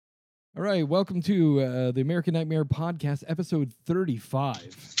All right, welcome to the American Nightmare Podcast, episode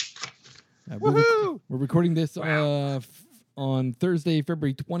 35. We're recording this on Thursday,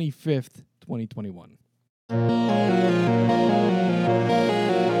 February 25th, 2021. All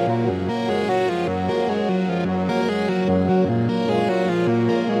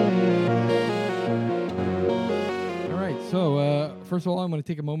right, so first of all, I'm going to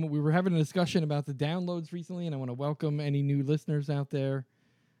take a moment. We were having a discussion about the downloads recently, and I want to welcome any new listeners out there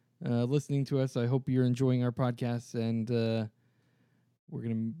listening to us. I hope you're enjoying our podcasts, and we're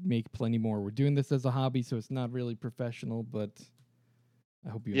going to make plenty more. We're doing this as a hobby, so it's not really professional, but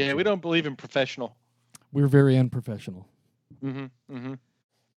I hope you enjoy. Yeah, we don't believe in professional. We're very unprofessional. Mm-hmm. Mm-hmm.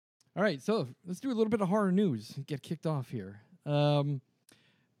 All right, so let's do a little bit of horror news. Get kicked off here. Out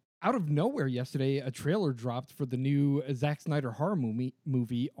of nowhere yesterday, a trailer dropped for the new Zack Snyder horror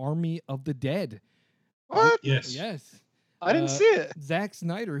movie Army of the Dead. What? Yes. Yes. I didn't see it. Zack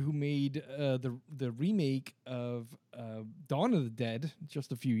Snyder, who made the remake of Dawn of the Dead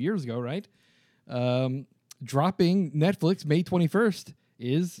just a few years ago, right? Dropping Netflix May 21st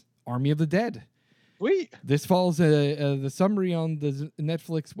is Army of the Dead. Sweet. This follows the summary on the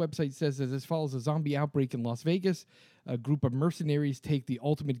Netflix website says that this follows a zombie outbreak in Las Vegas. A group of mercenaries take the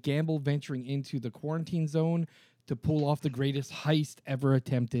ultimate gamble, venturing into the quarantine zone to pull off the greatest heist ever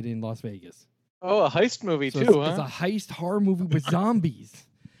attempted in Las Vegas. Oh, a heist movie So too, it's huh? a heist horror movie with zombies.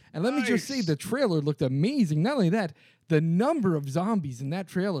 And let me just say, the trailer looked amazing. Not only that, the number of zombies in that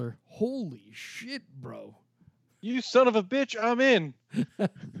trailer, holy shit, bro. You son of a bitch, I'm in.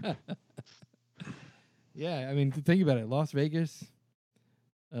 Yeah, I mean, think about it. Las Vegas.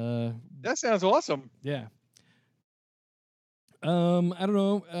 That sounds awesome. Yeah. I don't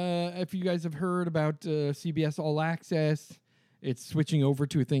know if you guys have heard about CBS All Access. It's switching over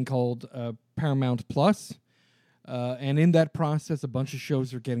to a thing called Paramount Plus. And in that process, a bunch of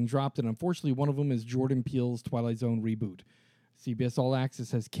shows are getting dropped. And unfortunately, one of them is Jordan Peele's Twilight Zone reboot. CBS All Access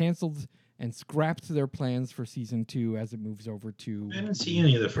has canceled and scrapped their plans for season 2 as it moves over to I didn't see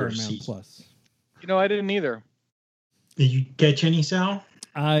any of the first Paramount season. Plus. You know, I didn't either. Did you catch any, Sal?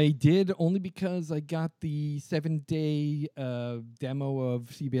 I did, only because I got the 7-day demo of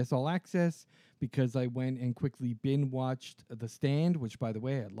CBS All Access, because I went and quickly watched The Stand, which, by the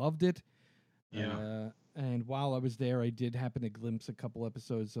way, I loved it. Yeah. And while I was there, I did happen to glimpse a couple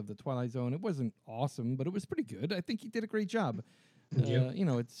episodes of The Twilight Zone. It wasn't awesome, but it was pretty good. I think he did a great job. Yep. You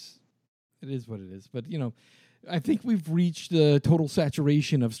know, it is what it is. But, you know, I think we've reached the total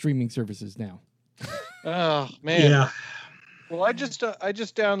saturation of streaming services now. Oh man. Yeah. Well, I just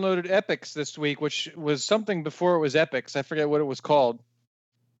downloaded Epix this week, which was something before it was Epix. I forget what it was called,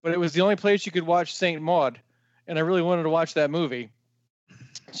 but it was the only place you could watch Saint Maud, and I really wanted to watch that movie.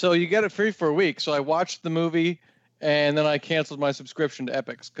 So you get it free for a week. So I watched the movie, and then I canceled my subscription to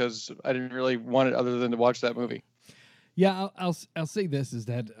Epix because I didn't really want it other than to watch that movie. Yeah, I'll say this is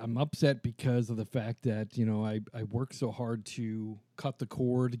that I'm upset because of the fact that, you know, I worked so hard to cut the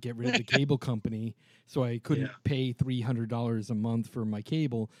cord, get rid of the cable company, so I couldn't pay $300 a month for my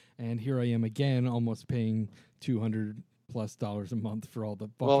cable, and here I am again, almost paying $200+ a month for all the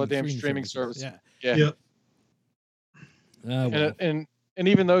damn streaming service. Yeah. Yep. Well. And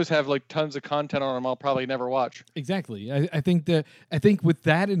even those have like tons of content on them I'll probably never watch. Exactly. I think with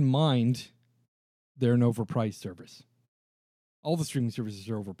that in mind, they're an overpriced service. All the streaming services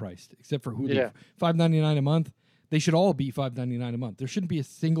are overpriced, except for Hulu. Yeah. $5.99 a month. They should all be $5.99 a month. There shouldn't be a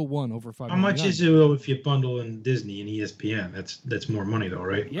single one over $5.99. How much is it if you bundle in Disney and ESPN? That's more money though,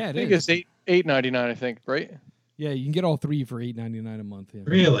 right? Yeah, I think it's $8.99. I think, right? Yeah, you can get all three for $8.99 a month. Yeah.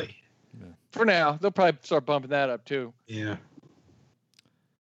 Really? Yeah. For now, they'll probably start bumping that up too. Yeah.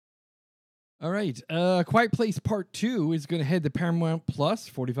 All right. Quiet Place Part 2 is going to head to Paramount Plus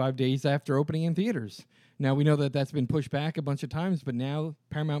 45 days after opening in theaters. Now, we know that that's been pushed back a bunch of times, but now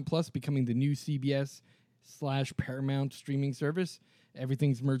Paramount Plus becoming the new CBS/Paramount streaming service.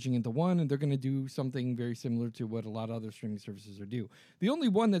 Everything's merging into one, and they're going to do something very similar to what a lot of other streaming services are do. The only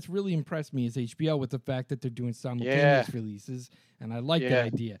one that's really impressed me is HBO with the fact that they're doing simultaneous releases, and I like that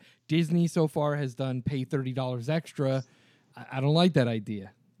idea. Disney so far has done pay $30 extra. I don't like that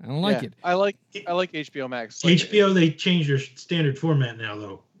idea. I don't like it. I like HBO Max. HBO, they changed their standard format now,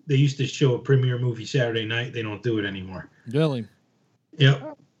 though. They used to show a premiere movie Saturday night. They don't do it anymore. Really?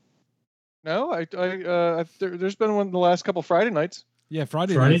 Yep. No, there's been one the last couple Friday nights. Yeah,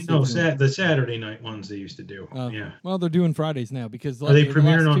 Friday. The Saturday night ones they used to do. Yeah. Well, they're doing Fridays now because are they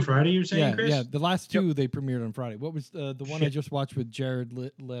premiering on Friday? You're saying, yeah, Chris? Yeah. The last two they premiered on Friday. What was the one I just watched with Jared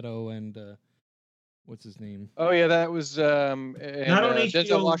Leto and what's his name? Oh yeah, that was not on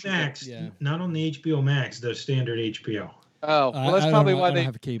HBO Max. Yeah. Not on the HBO Max. The standard HBO. Oh, well, that's probably why they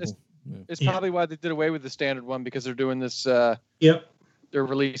have a cable. It's probably why they did away with the standard one, because they're doing this. Yep. They're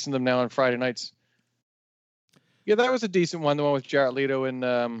releasing them now on Friday nights. Yeah, that was a decent one. The one with Jared Leto and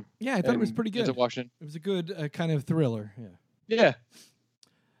I thought it was pretty good. Washington. It was a good kind of thriller. Yeah.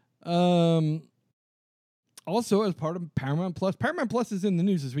 Also, as part of Paramount Plus is in the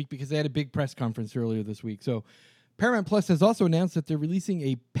news this week because they had a big press conference earlier this week. So Paramount Plus has also announced that they're releasing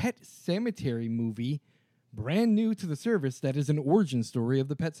a Pet Sematary movie, brand new to the service, that is an origin story of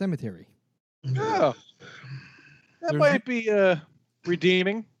the Pet Sematary. Oh, that might be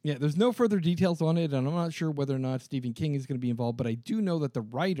redeeming. Yeah, there's no further details on it, and I'm not sure whether or not Stephen King is going to be involved, but I do know that the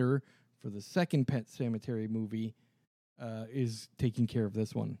writer for the second Pet Sematary movie is taking care of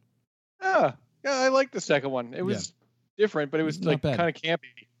this one. Yeah, I like the second one. It was different, but it was like kind of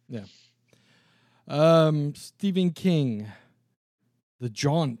campy. Yeah. Stephen King, The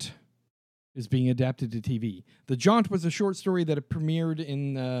Jaunt is being adapted to TV. The Jaunt was a short story that premiered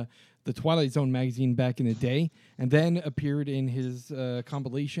in the Twilight Zone magazine back in the day, and then appeared in his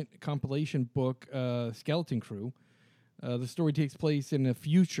compilation book, Skeleton Crew. The story takes place in a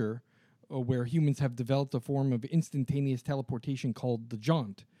future where humans have developed a form of instantaneous teleportation called the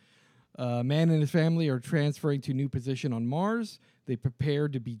Jaunt. A man and his family are transferring to a new position on Mars. They prepare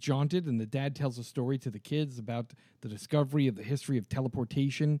to be jaunted, and the dad tells a story to the kids about the discovery of the history of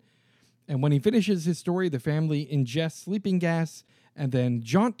teleportation. And when he finishes his story, the family ingests sleeping gas and then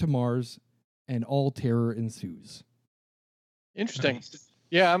jaunt to Mars, and all terror ensues. Interesting. Nice.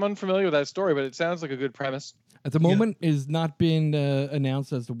 Yeah, I'm unfamiliar with that story, but it sounds like a good premise. At the moment, it has not been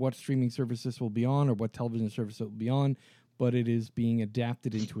announced as to what streaming service this will be on or what television service it will be on, but it is being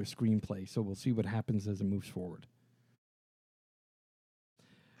adapted into a screenplay. So we'll see what happens as it moves forward.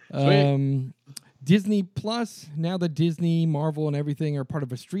 Disney Plus, now that Disney, Marvel, and everything are part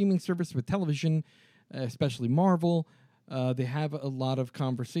of a streaming service with television, especially Marvel, they have a lot of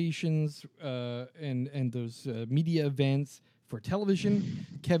conversations and those media events for television.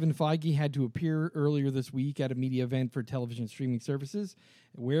 Kevin Feige had to appear earlier this week at a media event for television streaming services,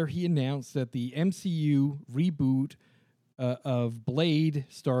 where he announced that the MCU reboot of Blade,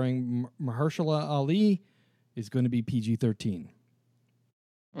 starring Mahershala Ali, is going to be PG-13.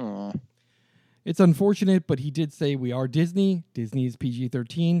 Aww. It's unfortunate, but he did say we are Disney. Disney is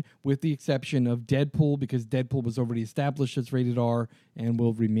PG-13, with the exception of Deadpool, because Deadpool was already established as rated R and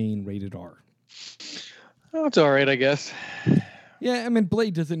will remain rated R. Oh, it's all right, I guess. Yeah, I mean,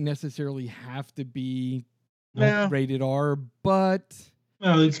 Blade doesn't necessarily have to be No. rated R, but...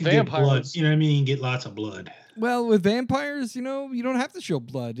 Well, it's vampires. Blood. You know what I mean? You get lots of blood. Well, with vampires, you don't have to show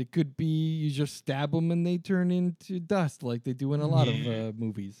blood. It could be you just stab them and they turn into dust like they do in a lot of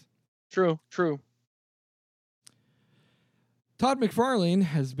movies. True. Todd McFarlane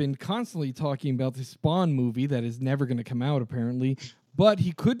has been constantly talking about the Spawn movie that is never going to come out, apparently, but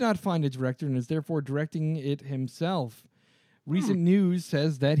he could not find a director and is therefore directing it himself. Recent news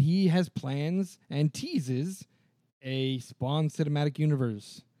says that he has plans and teases a Spawn cinematic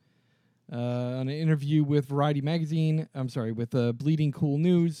universe. On an interview with Variety Magazine, with Bleeding Cool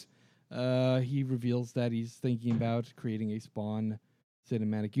News, he reveals that he's thinking about creating a Spawn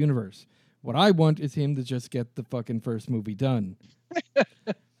cinematic universe. What I want is him to just get the fucking first movie done.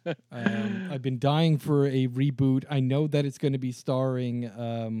 I've been dying for a reboot. I know that it's going to be starring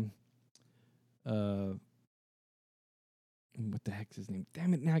what the heck's his name?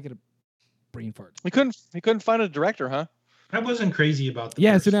 Damn it! Now I get a brain fart. He couldn't find a director, huh? I wasn't crazy about the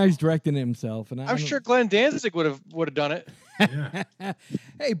Yeah, first so now one. he's directing it himself, and I'm sure Glenn Danzig would have done it. Yeah.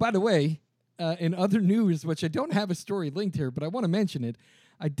 Hey, by the way, in other news, which I don't have a story linked here, but I want to mention it,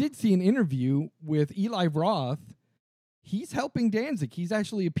 I did see an interview with Eli Roth. He's helping Danzig. He's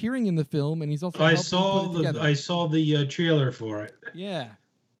actually appearing in the film, and he's also I helping saw put it together. I saw the trailer for it. Yeah.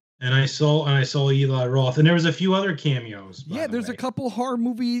 And I saw Eli Roth, and there was a few other cameos. Yeah, there's a couple horror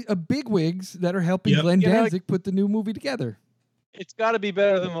movie bigwigs that are helping Yep. Glenn Yeah, Danzig put the new movie together. It's got to be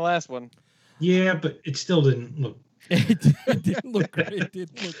better than the last one. Yeah, but it still didn't look. It didn't look great. It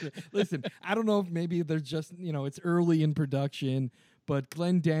didn't look great. Listen, I don't know if maybe they're just, it's early in production, but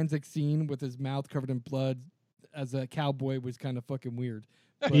Glenn Danzig's scene with his mouth covered in blood as a cowboy was kind of fucking weird.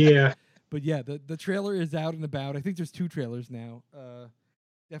 But, Yeah. But yeah, the trailer is out and about. I think there's 2 trailers now.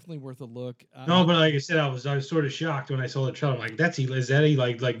 Definitely worth a look. No, but like I said, I was sort of shocked when I saw the trailer. I'm like, is that he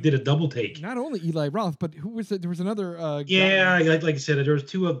like did a double take? Not only Eli Roth, but who was it? There was another. Yeah, like I said, there was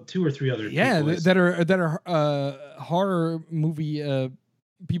two or three other. Yeah, people. that are horror movie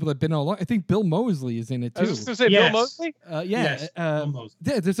people that've been all along. I think Bill Moseley is in it too. I was just gonna say Yes. Bill Moseley. Yes, Bill Moseley.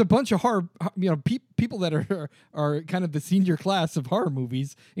 Yeah, there's a bunch of horror, people that are kind of the senior class of horror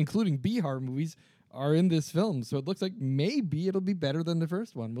movies, including B horror movies, are in this film. So it looks like maybe it'll be better than the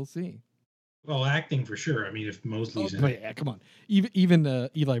first one. We'll see. Well, acting for sure. I mean, if Mosley's in but it. yeah, come on. Even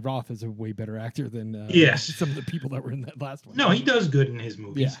Eli Roth is a way better actor than Yes. some of the people that were in that last one. No, he does good in his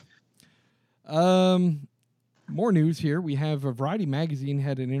movies. Yeah. More news here. We have Variety Magazine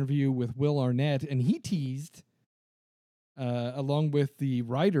had an interview with Will Arnett, and he teased, along with the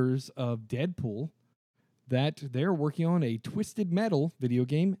writers of Deadpool, that they're working on a Twisted Metal video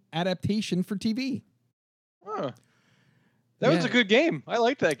game adaptation for TV. Huh. That was a good game. I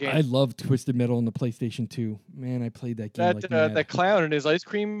liked that game. I love Twisted Metal on the PlayStation 2. Man, I played that game like mad. That clown in his ice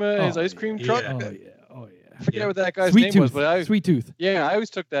cream truck. Yeah. Oh yeah. I forget what that guy's Sweet name Tooth. was, but Sweet Tooth. Yeah, I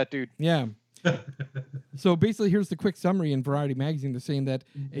always took that dude. Yeah. So basically, here's the quick summary in Variety Magazine. They're saying that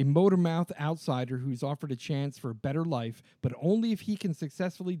a motor-mouth outsider who's offered a chance for a better life, but only if he can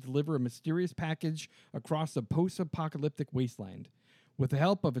successfully deliver a mysterious package across a post-apocalyptic wasteland. With the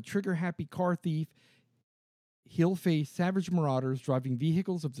help of a trigger-happy car thief, he'll face savage marauders driving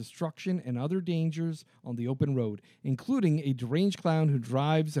vehicles of destruction and other dangers on the open road, including a deranged clown who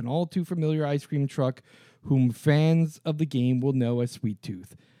drives an all-too-familiar ice cream truck whom fans of the game will know as Sweet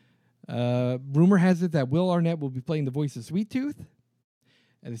Tooth. Rumor has it that Will Arnett will be playing the voice of Sweet Tooth,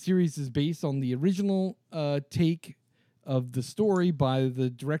 and the series is based on the original take of the story by the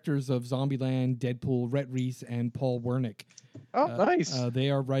directors of Zombieland, Deadpool, Rhett Reese, and Paul Wernick. Oh, nice. They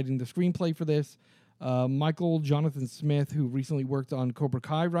are writing the screenplay for this. Michael Jonathan Smith, who recently worked on Cobra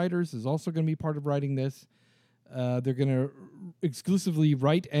Kai writers, is also going to be part of writing this. They're going to exclusively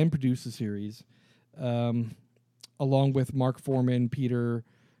write and produce the series, along with Mark Foreman, Peter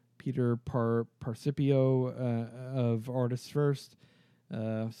Parcipio of Artists First.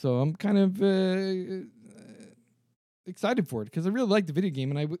 So I'm kind of excited for it because I really like the video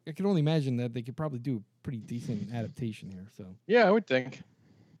game, and I can only imagine that they could probably do a pretty decent adaptation here. So yeah, I would think.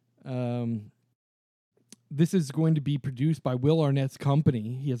 This is going to be produced by Will Arnett's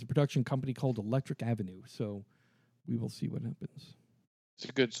company. He has a production company called Electric Avenue. So we will see what happens. It's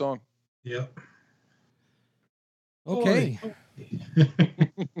a good song. Yep. Okay.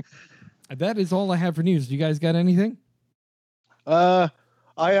 That is all I have for news. Do you guys got anything? I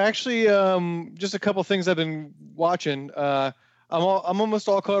actually just a couple things I've been watching. I'm almost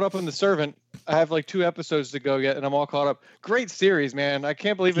all caught up on The Servant. I have like 2 episodes to go yet, and I'm all caught up. Great series, man. I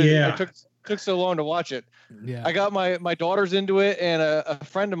can't believe it. Yeah. It took so long to watch it. Yeah. I got my daughters into it, and a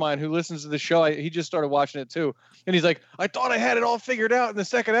friend of mine who listens to the show, he just started watching it too. And he's like, I thought I had it all figured out in the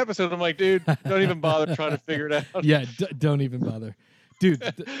second episode. I'm like, dude, don't even bother trying to figure it out. Yeah, don't even bother. Dude,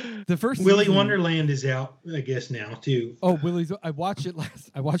 the first Willy season, Wonderland is out, I guess, now too. Oh, Willy's. I watched it last.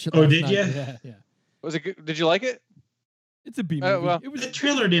 Oh, did night. you? Yeah. Was it good? Did you like it? It's a B movie. Well, it was. The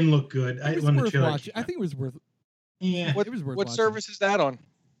trailer didn't look good. It was when the worth trailer watching. I think it was worth. Yeah. It was worth What watching. service is that on?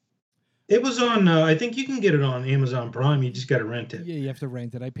 It was on. I think you can get it on Amazon Prime. You just got to rent it. Yeah, you have to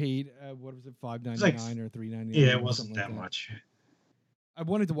rent it. I paid what was it, $5.99 like, or $3.99? Yeah, it wasn't that much. I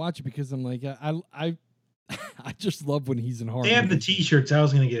wanted to watch it because I'm like I I just love when he's in horror. They have the movies. T-shirts. I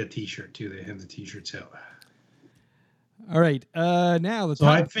was going to get a T-shirt too. They have the T-shirts out. All right. Now the So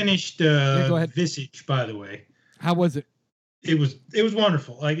top. I finished go ahead. Visage, by the way. How was it? It was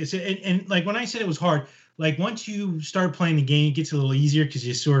wonderful. Like I said, and like when I said it was hard, like once you start playing the game, it gets a little easier because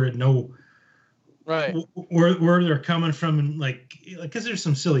you sort of know Right. where they're coming from, and like because there's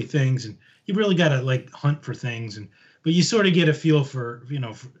some silly things, and you really got to like hunt for things, but you sort of get a feel for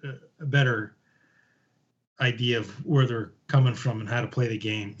for a better idea of where they're coming from and how to play the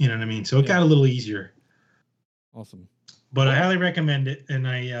game. You know what I mean? So it got a little easier. Awesome. But I highly recommend it, and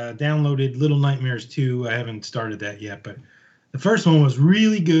I downloaded Little Nightmares 2. I haven't started that yet, but the first one was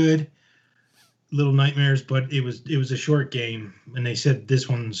really good, Little Nightmares, but it was a short game, and they said this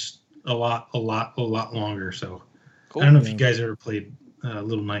one's a lot longer. So Cool. I don't know if you guys ever played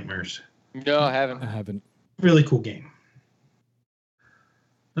Little Nightmares. No, I haven't. I haven't. Really cool game.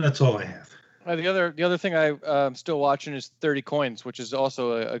 That's all I have. The other thing I'm still watching is 30 Coins, which is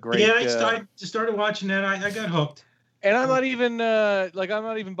also a great. Yeah, I started watching that. I got hooked. And I'm not even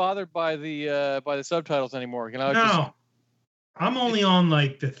bothered by the subtitles anymore. You know. No, I'm only on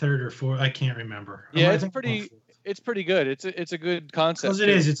like the 3rd or 4th. I can't remember. Yeah, it's pretty good. It's a good concept. Because it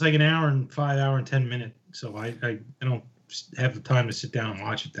is. It's like an hour and 10 minute. So I don't have the time to sit down and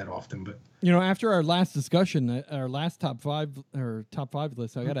watch it that often. But after our last discussion, our last top five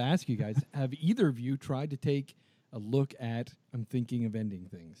list, I got to ask you guys: have either of you tried to take a look at "I'm Thinking of Ending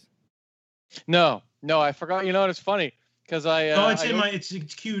Things"? No, I forgot. You know, it's funny because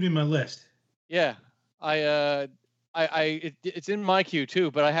it's queued in my list. Yeah, it's in my queue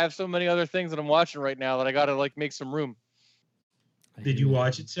too, but I have so many other things that I'm watching right now that I got to like make some room. Did you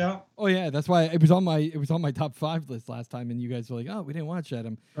watch it, Sal? Oh yeah, that's why it was on my top 5 list last time, and you guys were like, "Oh, we didn't watch that."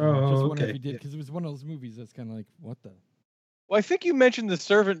 I'm just wondering if you did, because it was one of those movies that's kind of like, what the. Well, I think you mentioned The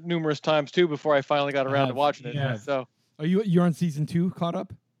Servant numerous times too before I finally got around to watching it. Yeah. So You're on season 2, caught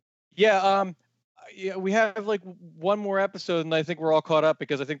up? yeah, yeah, we have like one more episode, and I think we're all caught up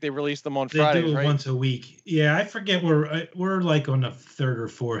because I think they released them on Fridays, They do it right? once a week. Yeah, I forget we're like on the 3rd or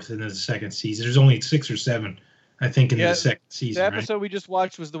 4th in the second season. There's only 6 or 7, I think, in the second season. The episode we just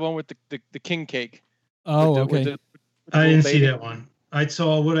watched was the one with the king cake. Oh, with okay. with I didn't see baby. that one. I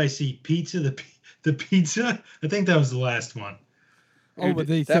saw what I see. Pizza, the pizza. I think that was the last one. Oh, but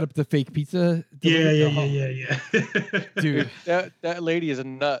they set up the fake pizza delivery? Yeah. Dude. That lady is a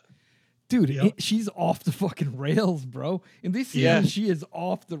nut. Dude, Yep. she's off the fucking rails, bro. In this season, she is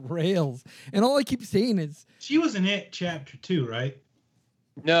off the rails. And all I keep saying is... She was in It Chapter 2, right?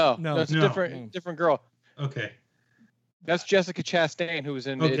 No, No. that's a different girl. Okay. That's Jessica Chastain, who was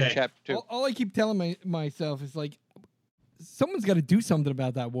in Chapter 2. All I keep telling myself is like, someone's got to do something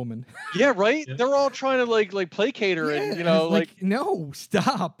about that woman. Yeah, right? Yep. They're all trying to like placate her, and you know, like, no,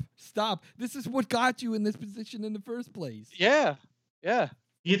 stop. This is what got you in this position in the first place. Yeah.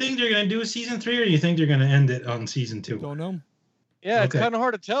 You think they're going to do a season 3, or you think they're going to end it on season 2? Don't know. Yeah, it's Okay. kind of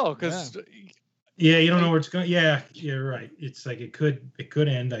hard to tell because Yeah, you don't know where it's going. Yeah, you're right. It's like it could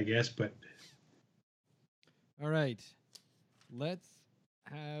end, I guess, but All right. Let's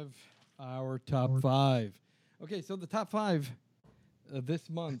have our top 5. Okay, so the top 5 this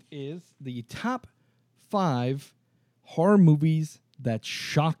month is the top 5 horror movies that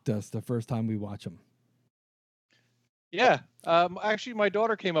shocked us the first time we watch them. yeah. Actually, my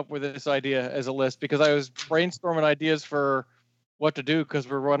daughter came up with this idea as a list because I was brainstorming ideas for what to do because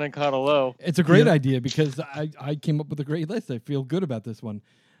we're running kind of low. It's a great idea because I came up with a great list. I feel good about this one.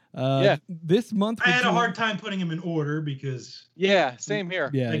 This month I had a hard time putting them in order because Same here.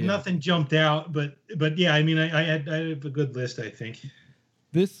 nothing jumped out. But yeah, I mean, I have a good list, I think.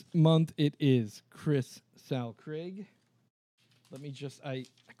 This month it is Chris, Sal, Craig. Let me just I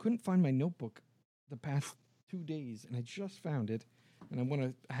couldn't find my notebook the past 2 days, and I just found it, and I want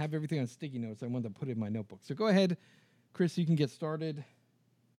to have everything on sticky notes. I want to put it in my notebook. So go ahead, Chris. You can get started.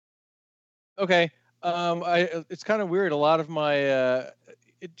 Okay. It's kind of weird. A lot of my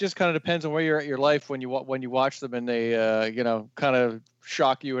it just kind of depends on where you're at your life when you watch them, and they kind of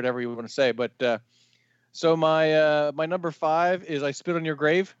shock you, whatever you want to say. But so my number 5 is I Spit on Your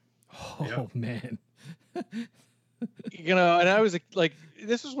Grave. Oh man. And I was like,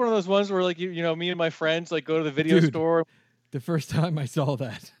 this was one of those ones where like me and my friends like go to the video store. The first time I saw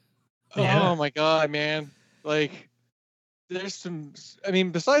that. Oh my god, man! Like, there's some. I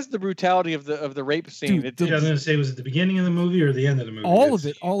mean, besides the brutality of the rape scene, I was going to say, was it the beginning of the movie or the end of the movie? All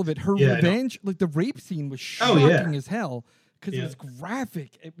of it. Her revenge, like the rape scene, was shocking as hell because it was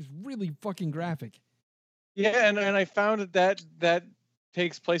graphic. It was really fucking graphic. Yeah, and I found that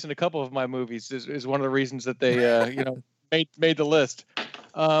takes place in a couple of my movies. Is one of the reasons that they made the list.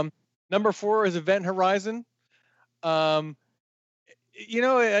 Number 4 is Event Horizon.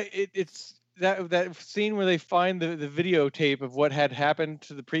 It's that scene where they find the videotape of what had happened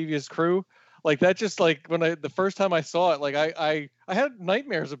to the previous crew. Like that, just like when the first time I saw it, like I had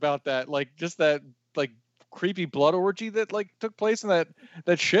nightmares about that. Like just that like creepy blood orgy that like took place in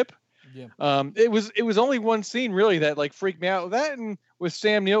that ship. Yeah. It was only one scene really that like freaked me out. That and with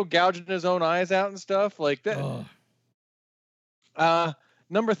Sam Neill gouging his own eyes out and stuff like that.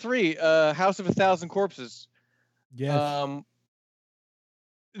 Number 3, House of a Thousand Corpses. Yes.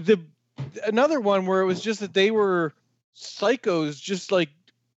 Another one where it was just that they were psychos, just like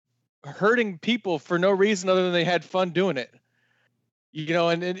hurting people for no reason other than they had fun doing it.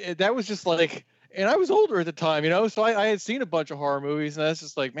 And that was just like, and I was older at the time, so I had seen a bunch of horror movies, and that's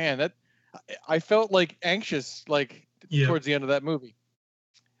just like, man, that I felt like anxious, like towards the end of that movie.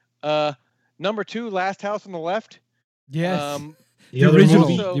 Number 2, Last House on the Left. Yes. The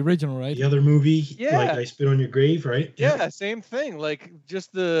original, right? The other movie, like I Spit on Your Grave, right? Yeah, same thing. Like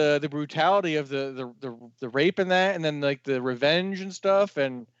just the brutality of the rape in that, and then like the revenge and stuff,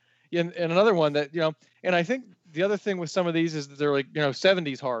 and another one that and I think the other thing with some of these is that they're like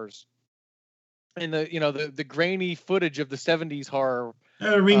 70s horrors, and the grainy footage of the 70s horror.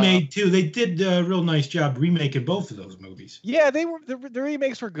 Remade too. They did a real nice job remaking both of those movies. Yeah, they were the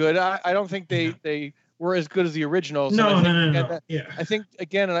remakes were good. I don't think they were as good as the originals. No. Yeah, I think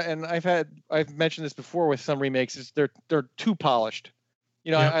again, and I've mentioned this before with some remakes, is they're too polished.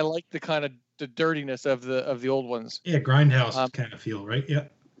 I like the kind of the dirtiness of the old ones. Yeah, grindhouse kind of feel, right? Yeah.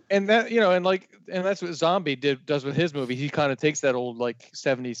 and that, and that's what Zombie does with his movie. He kind of takes that old like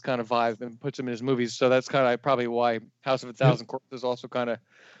 70s kind of vibe and puts him in his movies. So that's kind of probably why House of a Thousand Corpses also kind of.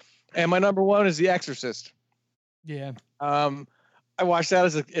 And my number one is The Exorcist. Yeah. I watched that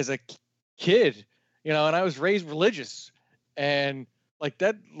as a kid, and I was raised religious, and like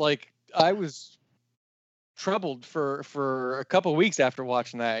that, like I was troubled for a couple of weeks after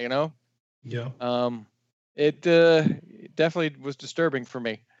watching that, Yeah. It definitely was disturbing for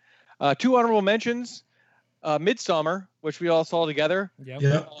me. Two honorable mentions: Midsummer, which we all saw together. Yep.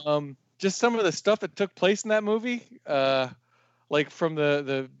 Yeah. Just some of the stuff that took place in that movie, like from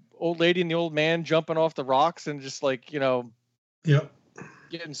the old lady and the old man jumping off the rocks and just like Yeah.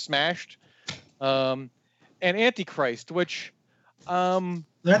 getting smashed. And Antichrist, which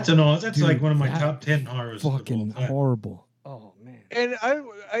That's Dude, like one of my that top 10 horrors. of all fucking time. horrible. Oh man. and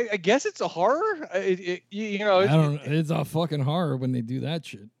I guess it's a horror. I don't. It's a fucking horror when they do that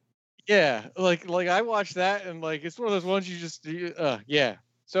shit. Yeah, like I watched that and like it's one of those ones you just yeah.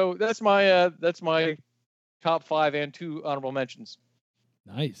 So that's my top 5 and 2 honorable mentions.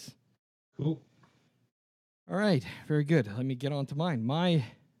 Nice. Cool. All right. Very good. Let me get on to mine.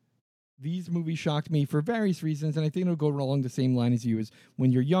 These movies shocked me for various reasons, and I think it'll go along the same line as you. Is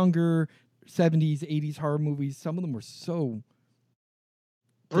when you're younger, 70s, 80s horror movies, some of them were so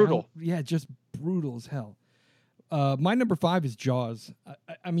Brutal. Yeah, just brutal as hell. My number 5 is Jaws.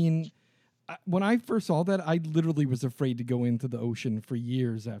 I mean, when I first saw that, I literally was afraid to go into the ocean for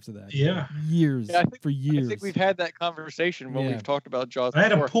years after that. Yeah. Years. Yeah, for years. I think we've had that conversation when Yeah. we've talked about Jaws. I had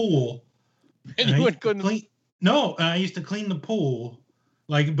before. a pool. and I you used to couldn't. I used to clean the pool,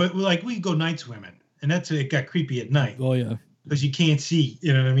 but we go night swimming, and it got creepy at night Oh yeah. because you can't see,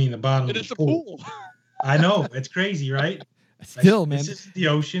 the bottom It of is the a pool. I know, it's crazy, right? Still, man. This is the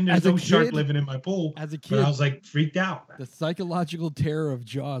ocean. There's As a no shark kid- living in my pool. As a But kid, I was like freaked out. the psychological terror of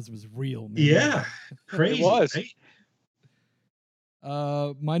Jaws was real, man. Yeah, crazy. It was. Right?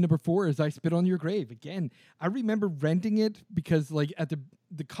 My number 4 is I Spit on Your Grave. Again, I remember renting it because, like, at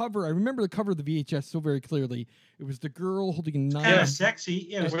the cover, I remember the cover of the VHS so very clearly. It was the girl holding a knife, Kind of sexy.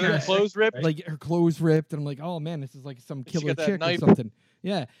 Yeah, it was With kind her of clothes ripped. right? like her clothes ripped, and I'm like, oh man, this is like some She killer got that chick or knife. something.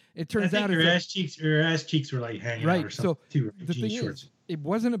 Yeah, it I turns think out her it's ass cheeks were like hanging Right, out or something so too. the jean thing shorts. is, it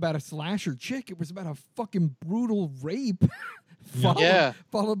wasn't about a slasher chick. It was about a fucking brutal rape, Yeah.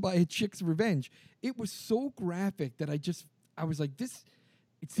 followed by a chick's revenge. It was so graphic that I was like, this.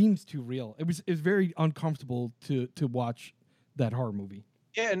 It seems too real. It was very uncomfortable to watch that horror movie.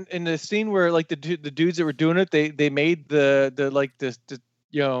 Yeah, and the scene where like the dudes that were doing it, they made the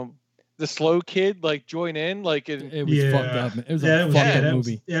slow kid like join in like It was fucked up. Man. It was a fucked up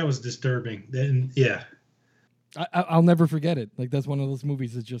movie. That was disturbing. Then yeah. I'll never forget it. Like that's one of those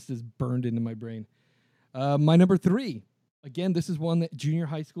movies that just is burned into my brain. My number 3, again, this is one that junior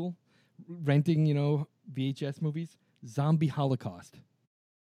high school, renting VHS movies. Zombie Holocaust.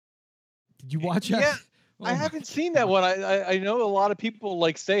 Did you watch that? Yeah, Oh I my haven't seen that one. I know a lot of people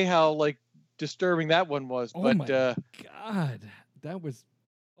like say how like disturbing that one was, Oh but my god, that was.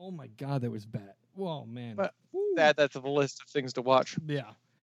 Oh my god, that was bad. Oh man, But Woo. that's on the list of things to watch. Yeah.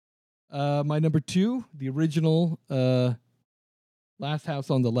 My number 2, the original Last House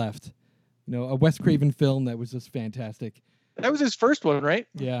on the Left. A Wes Craven film that was just fantastic. That was his first one, right?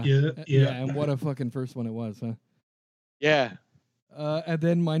 Yeah. Yeah. And what a fucking first one it was, huh? Yeah. And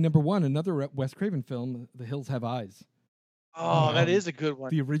then my number 1, another Wes Craven film, The Hills Have Eyes. Oh, that is a good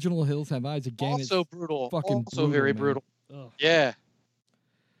one. The original Hills Have Eyes. Again, Also it's brutal. fucking Also brutal, very man. brutal. Ugh. Yeah.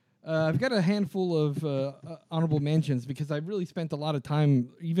 I've got a handful of honorable mentions because I really spent a lot of time,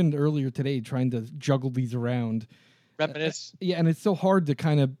 even earlier today, trying to juggle these around. Reminisce. Yeah, and it's so hard to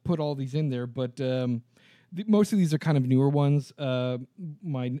kind of put all these in there, but most of these are kind of newer ones.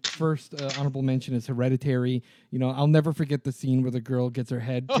 My first honorable mention is Hereditary. I'll never forget the scene where the girl gets her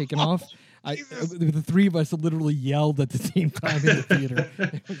head taken off. The three of us literally yelled at the same time in the theater.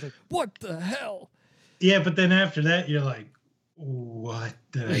 It was like, what the hell? Yeah, but then after that, you're like, what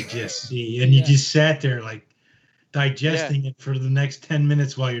did I just see? And you just sat there like digesting it for the next 10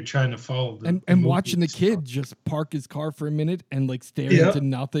 minutes while you're trying to follow the and movie watching the stuff. kid just park his car for a minute and like stare into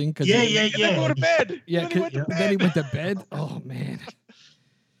nothing. And then go to bed. Yeah, And then he went to then he bed. went to bed. Oh man,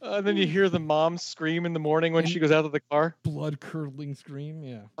 And then you hear the mom scream in the morning when she goes out of the car. blood curdling scream.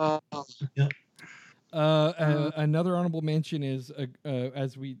 Yeah. Yeah. Another honorable mention is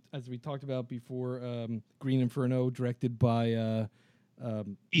as we talked about before, Green Inferno, directed by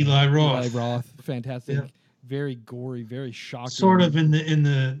Eli Roth. Eli Roth. Fantastic, Yeah. very gory, very shocking. Sort of in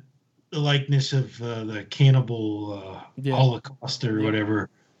the likeness of the cannibal Holocaust or whatever.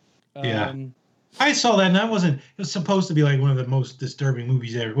 Yeah. I saw that, and that wasn't. It was supposed to be like one of the most disturbing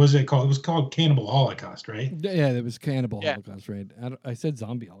movies ever. What was it called? It was called Cannibal Holocaust, right? Yeah, it was Cannibal Yeah. Holocaust, right? I said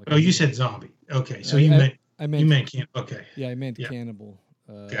zombie Holocaust. Oh, you said zombie. Okay, so I meant you meant can. Okay, yeah, I meant Yeah. cannibal.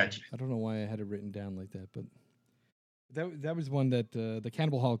 Gotcha. I don't know why I had it written down like that, but that was one that the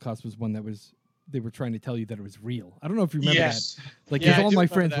Cannibal Holocaust was one that was they were trying to tell you that it was real. I don't know if you remember Yes. that. Like, Yeah, because I all do my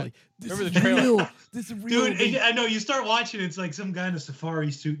remember friends that. were like, "This Remember is the trailer? real. This is real." Dude, I know you start watching. It's like some guy in a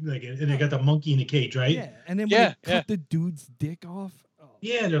safari suit, like, and they got the monkey in a cage, right? Yeah, and then when Yeah, they cut the dude's dick off. Oh.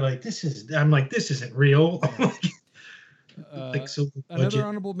 Yeah, they're like, this is. I'm like, this isn't real. Like, so Another budget.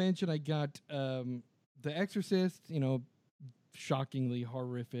 honorable mention, I got The Exorcist. Shockingly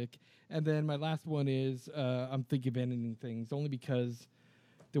horrific. And then my last one is I'm thinking of ending things only because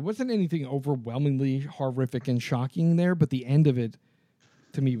there wasn't anything overwhelmingly horrific and shocking there, but the end of it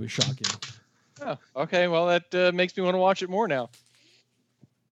to me was shocking. Oh, okay. Well, that makes me want to watch it more now.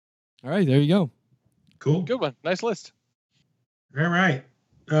 All right, there you go. Cool. Good one. Nice list. All right.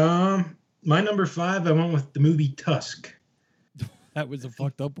 My number 5, I went with the movie Tusk. That was a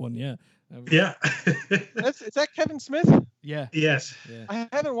fucked up one, yeah. Yeah. Is that Kevin Smith? Yeah. Yes. Yeah. I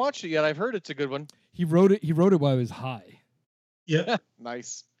haven't watched it yet. I've heard it's a good one. He wrote it while he was high. Yep.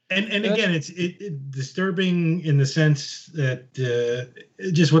 Nice. And again, it's disturbing in the sense that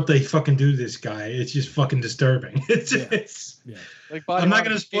just what they fucking do to this guy. It's just fucking disturbing. It's Yeah. Like I'm not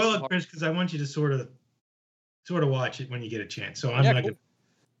going to spoil it, Chris, because I want you to sort of watch it when you get a chance. So I'm not cool. going.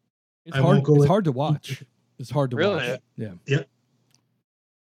 It's hard. It's hard to watch. It's hard to Really? watch. Yeah. Yep.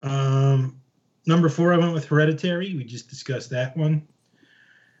 Number 4, I went with Hereditary. We just discussed that one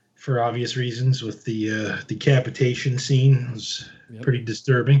for obvious reasons. With the decapitation scene, it was pretty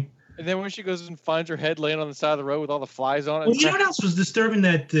disturbing. And then when she goes and finds her head laying on the side of the road with all the flies on it. Well, you know what else was disturbing?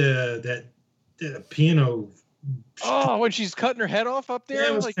 That piano. Oh, when she's cutting her head off up there,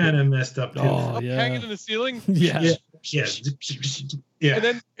 That was like kind of messed up too. Oh, up yeah. hanging in the ceiling. Yeah.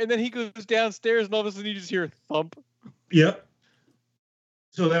 Yeah. And then he goes downstairs, and all of a sudden you just hear a thump. Yep.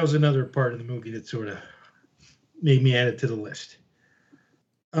 So that was another part of the movie that sort of made me add it to the list.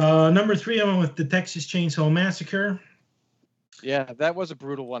 Number 3, I went with the Texas Chainsaw Massacre. Yeah, that was a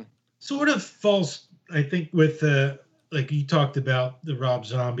brutal one. Sort of falls, I think, with like you talked about the Rob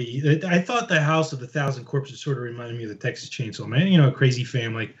Zombie. I thought the House of a Thousand Corpses sort of reminded me of the Texas Chainsaw Man. A crazy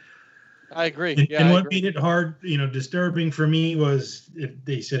family. I agree. And what made it hard, disturbing for me was if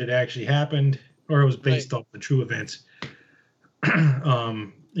they said it actually happened or it was based off the true events.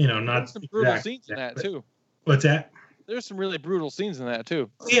 Not There's some brutal scenes in that too. What's that? There's some really brutal scenes in that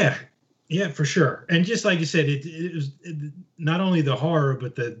too. Yeah, for sure. And just like you said, it was not only the horror,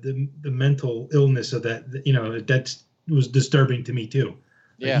 but the mental illness of that. That was disturbing to me too.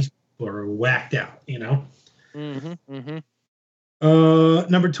 Yeah, like these people are whacked out. Mm-hmm.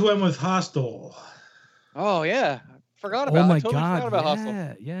 Mm-hmm. Number 2, I'm with Hostel. Oh yeah, forgot about. Oh my I totally God! forgot about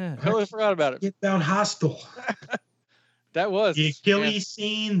Hostel. Yeah. Totally forgot about it. Get about Hostel. That was The Achilles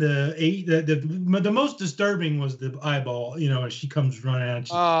scene, the most disturbing was the eyeball. As she comes running out,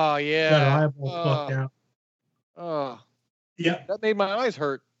 she Oh got yeah. her eyeball plucked out. Oh, Yep, that made my eyes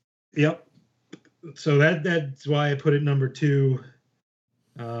hurt. yep. So that's why I put it number 2.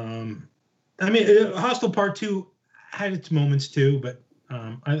 Hostel Part 2 had its moments too, but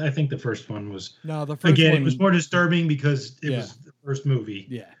I think the first one was The first again one, it was more disturbing because it was the first movie.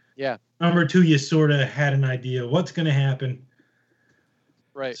 Yeah. Number 2, you sort of had an idea what's going to happen.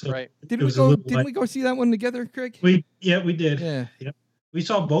 Right. So right. Didn't we go see that one together, Craig? We did. Yeah. Yep. We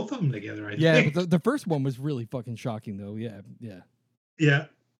saw both of them together. I Yeah, think. but the first one was really fucking shocking, though. Yeah. Yeah.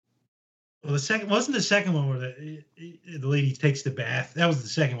 Well, the second one where the lady takes the bath. That was the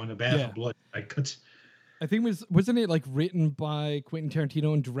second one. The bath of blood. I think wasn't it like written by Quentin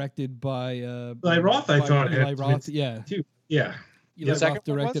Tarantino and directed by Eli Roth? I thought Eli Roth. Yeah. Too. Yeah. Eli second Roth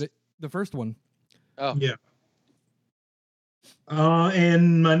one directed was? it. The first one. Oh Yeah.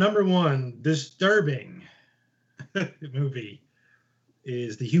 And my number 1 disturbing movie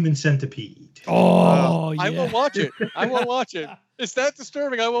is The Human Centipede. Oh, yeah. I won't watch it. I won't watch it. It's that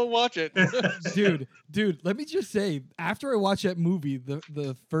disturbing. I won't watch it. dude, let me just say, after I watched that movie,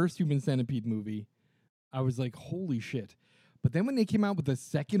 the first Human Centipede movie, I was like, holy shit. But then when they came out with the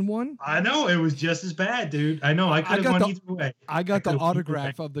second one, I know it was just as bad, dude. I know I could have gone either way. I got the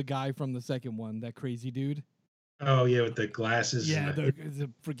autograph of the guy from the second one, that crazy dude. Oh yeah, with the glasses. Yeah, the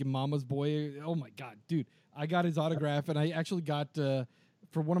freaking mama's boy. Oh my god, dude! I got his autograph, and I actually got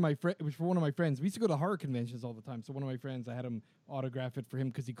for one of my friends. It was for one of my friends. We used to go to horror conventions all the time. So one of my friends, I had him autograph it for him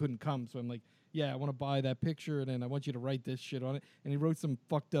because he couldn't come. So I'm like, yeah, I want to buy that picture, and then I want you to write this shit on it. And he wrote some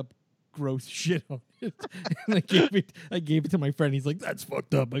fucked up gross shit on it. And I gave it to my friend. He's like, "That's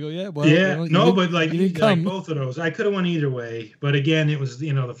fucked up." I go, "Yeah, well, yeah, well, no, but like, you didn't like come." both of those, I could have went either way. But again, it was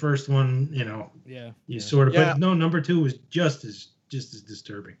the first one. You sort of. Yeah. But no, number 2 was just as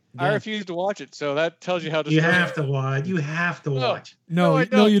disturbing. I Yeah. refuse to watch it, so that tells you how You disturbing. have to watch. You have to watch. No, I no,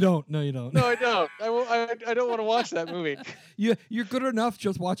 don't. you don't. No, you don't. No, I don't. I don't want to watch that movie. You're good enough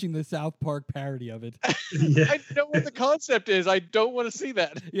just watching the South Park parody of it. Yeah. I know what the concept is. I don't want to see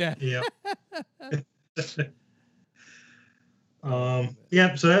that. Yeah. Yeah.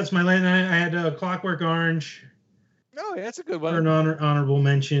 Yeah. So that's my last. I had Clockwork Orange No, that's a good for one. an honorable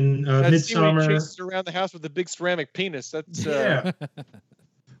mention. That scene where he Midsummer. chases around the house with the big ceramic penis. That's Yeah.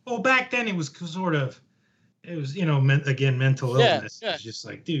 Well, back then it was sort of, it was mental Yeah, illness. yeah. It's just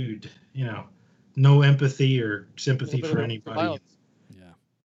like, dude, no empathy or sympathy for for anybody. violence. Yeah.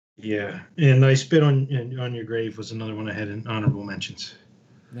 Yeah, and I Spit on Your Grave was another one I had in honorable mentions.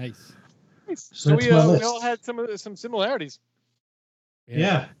 Nice. Nice. So So that's we my list. all had some similarities.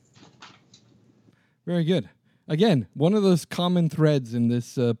 Yeah. Very good. Again, one of those common threads in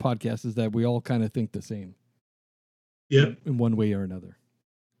this podcast is that we all kind of think the same. Yep. In one way or another.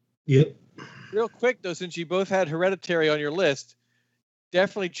 Yep. Real quick though, since you both had Hereditary on your list,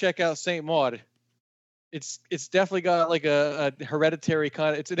 definitely check out Saint Maud. It's definitely got like a Hereditary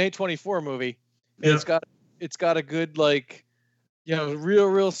kind of. It's an A24 movie. And Yeah. it's got a good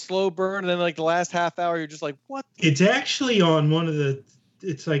real slow burn, and then like the last half hour, you're just like, what? It's actually on one of the.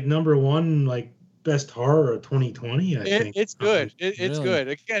 It's like number 1, like best horror of 2020. I think It's good. It's Really? good.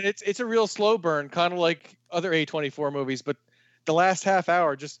 Again, it's a real slow burn, kind of like other A24 movies, but the last half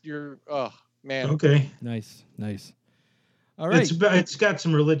hour, oh man. Okay. Nice. All right. It's got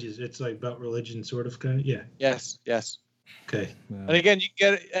some religious. It's like about religion, sort of kind of. Yeah. Yes. Okay. And again, you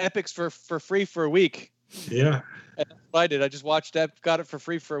can get Epics for free for a week. Yeah. And that's what I did. I just watched that, got it for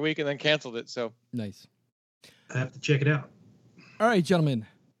free for a week, and then canceled it. So Nice. I have to check it out. All right, gentlemen.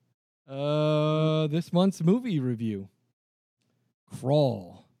 This month's movie review.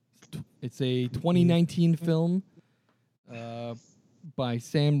 Crawl. It's a 2019 film by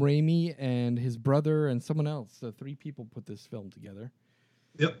Sam Raimi and his brother and someone else. 3 people put this film together.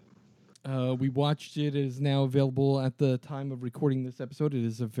 Yep. We watched it. It is now available at the time of recording this episode. It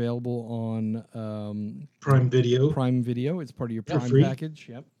is available on Prime Video. Prime Video. It's part of your Prime free. package.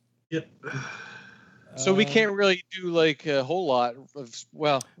 Yep. Yep. So we can't really do like a whole lot of.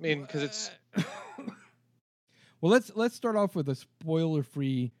 Well, I mean, because it's. Well, let's start off with a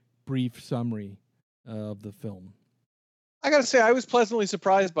spoiler-free brief summary of the film. I gotta say, I was pleasantly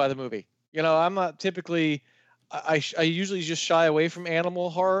surprised by the movie. I'm not typically. I usually just shy away from animal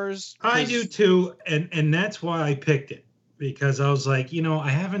horrors. I do too, and that's why I picked it, because I was like, I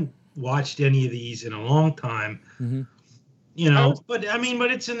haven't watched any of these in a long time. Mm-hmm. But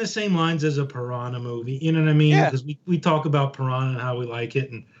it's in the same lines as a Piranha movie. You know what I mean? Yeah. Because we talk about Piranha and how we like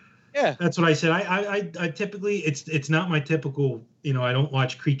it, and yeah, that's what I said. I typically it's not my typical. I don't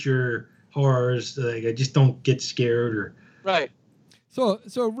watch creature horrors. Like I just don't get scared or. right. So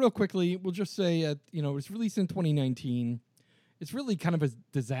real quickly, we'll just say, it was released in 2019. It's really kind of a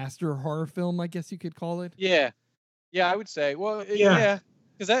disaster horror film, I guess you could call it. Yeah, I would say. Well, Yeah. yeah,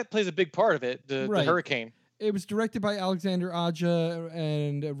 because that plays a big part of it. The hurricane. It was directed by Alexander Aja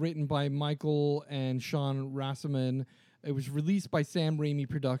and written by Michael and Sean Rassaman. It was released by Sam Raimi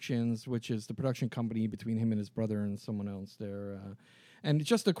Productions, which is the production company between him and his brother and someone else there. And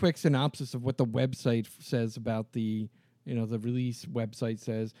just a quick synopsis of what the website says about the release website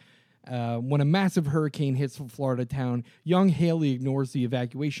says. When a massive hurricane hits a Florida town, young Haley ignores the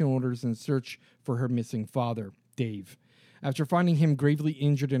evacuation orders in search for her missing father, Dave. After finding him gravely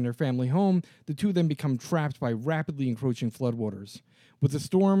injured in their family home, the two then become trapped by rapidly encroaching floodwaters. With the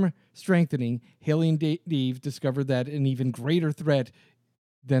storm strengthening, Haley and Dave discover that an even greater threat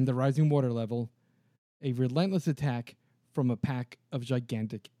than the rising water level, a relentless attack from a pack of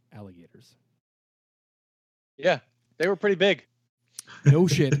gigantic alligators. Yeah, they were pretty big. No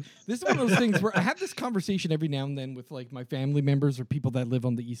shit. This is one of those things where I have this conversation every now and then with like my family members or people that live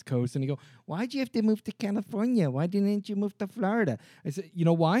on the East Coast, and they go, "Why'd you have to move to California? Why didn't you move to Florida?" I said, "You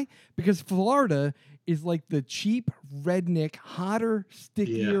know why? Because Florida is like the cheap, redneck, hotter,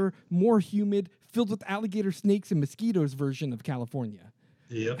 stickier, more humid, filled with alligator, snakes, and mosquitoes version of California."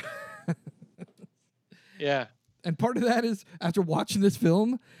 Yep. Yeah. And part of that is after watching this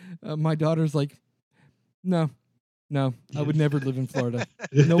film, my daughter's like, No, I would never live in Florida.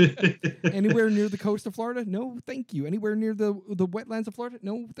 Nope. Anywhere near the coast of Florida? No, thank you. Anywhere near the wetlands of Florida?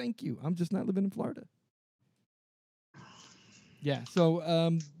 No, thank you. I'm just not living in Florida. Yeah,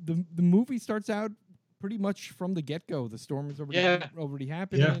 so the movie starts out pretty much from the get-go. The storm is already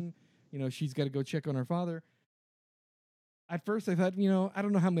happening. she's got to go check on her father. At first, I thought, I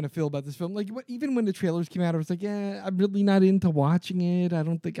don't know how I'm going to feel about this film. Like, even when the trailers came out, I was like, yeah, I'm really not into watching it. I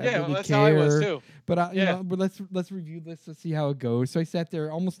don't think I really that's care. how I was too. But but let's review this to see how it goes. So I sat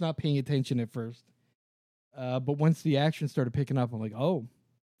there, almost not paying attention at first. But once the action started picking up, I'm like, oh,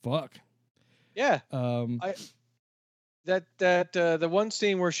 fuck. Yeah. The one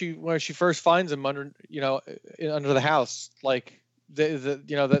scene where she first finds him under the house, like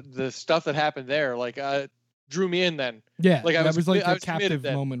the stuff that happened there, like drew me in then. Yeah, like that was like a captive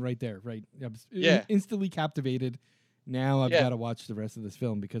then. moment right there, right? I was instantly captivated. Now I've got to watch the rest of this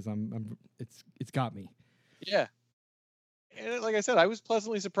film because it's got me. Yeah, and like I said, I was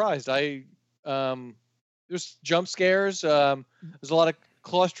pleasantly surprised. There's jump scares. There's a lot of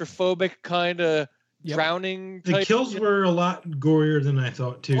claustrophobic kind of drowning. The kills were a lot gorier than I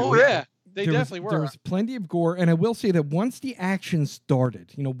thought too. Oh yeah. They definitely were. There was plenty of gore, and I will say that once the action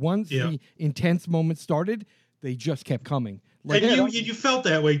started, once the intense moments started, they just kept coming. Like, and you felt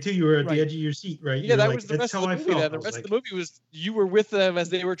that way too. You were at the edge of your seat, right? Yeah, that was the rest of the movie. The rest of the movie was you were with them as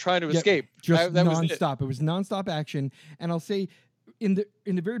they were trying to escape. Just nonstop. It was nonstop action, and I'll say, in the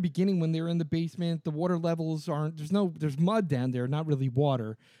very beginning when they're in the basement, the water levels aren't. There's mud down there, not really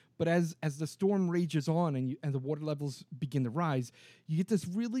water. But as the storm rages on and the water levels begin to rise, you get this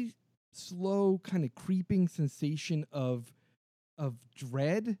really slow kind of creeping sensation of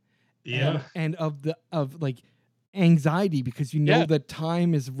dread and of like anxiety because that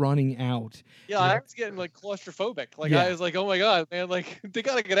time is running out. I was getting like claustrophobic. Like I was like, oh my god, man, like they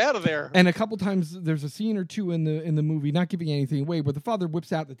gotta get out of there. And a couple times there's a scene or two in the movie, not giving anything away, where the father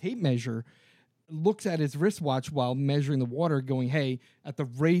whips out the tape measure, looks at his wristwatch while measuring the water, going, hey, at the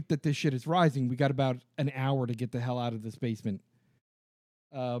rate that this shit is rising, we got about an hour to get the hell out of this basement.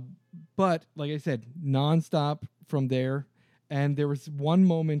 But like I said, nonstop from there. And there was one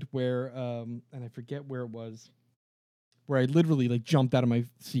moment where, and I forget where it was, where I literally like jumped out of my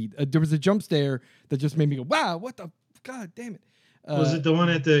seat. There was a jump scare that just made me go, wow, what the, god damn it. Was it the one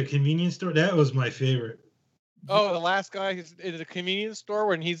at the convenience store? That was my favorite. Oh, the last guy in the convenience store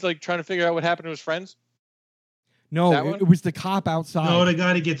when he's like trying to figure out what happened to his friends? No, it was the cop outside. No, the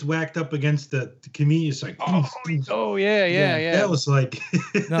guy that gets whacked up against the convenience, like, yeah. That was like,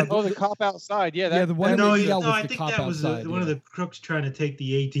 the cop outside. Yeah, the one. I think that was one of the crooks trying to take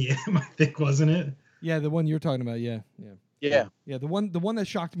the ATM. I think, wasn't it? Yeah, the one you're talking about. Yeah. The one that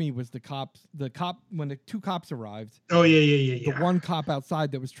shocked me was the cop when the two cops arrived. Oh yeah. The one cop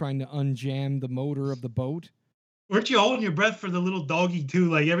outside that was trying to unjam the motor of the boat. Weren't you holding your breath for the little doggy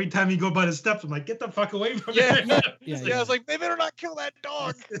too? Like every time you go by the steps, I'm like, get the fuck away from me. I was like, they better not kill that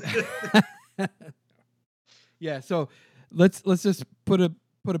dog. So let's just put a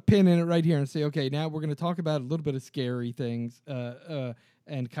pin in it right here and say, okay, now we're going to talk about a little bit of scary things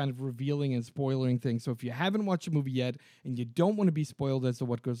and kind of revealing and spoiling things. So if you haven't watched the movie yet and you don't want to be spoiled as to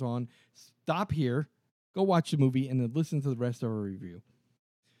what goes on, stop here, go watch the movie, and then listen to the rest of our review.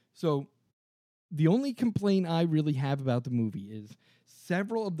 So the only complaint I really have about the movie is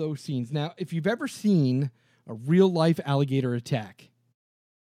several of those scenes. Now, if you've ever seen a real-life alligator attack,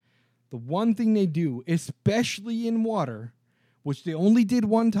 the one thing they do, especially in water, which they only did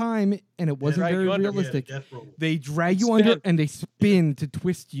one time, and it wasn't very realistic, they drag you under and they spin to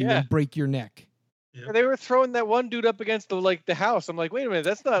twist you and break your neck. Yeah. They were throwing that one dude up against the house. I'm like, wait a minute,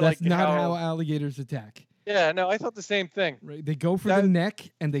 that's not how alligators attack. Yeah, no, I thought the same thing. Right, they go for the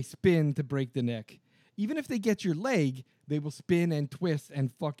neck and they spin to break the neck. Even if they get your leg, they will spin and twist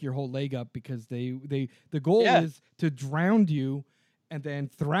and fuck your whole leg up because the goal is to drown you and then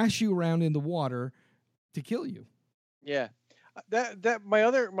thrash you around in the water to kill you. Yeah, that my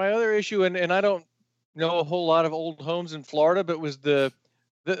other issue, and I don't know a whole lot of old homes in Florida, but was I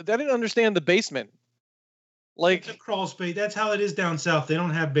didn't understand the basement. Like it's a crawl space. That's how it is down south. They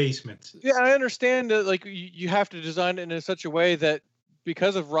don't have basements. Yeah, I understand that. Like you have to design it in such a way that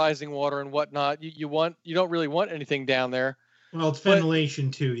because of rising water and whatnot, you don't really want anything down there. Well, it's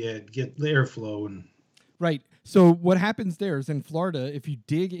ventilation too. Yeah, get the airflow and. Right. So what happens there is in Florida, if you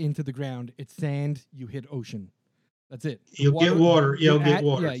dig into the ground, it's sand. You hit ocean. That's it. You'll get water. You'll get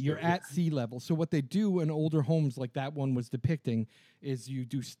water. Yeah, you're at sea level. So what they do in older homes like that one was depicting is you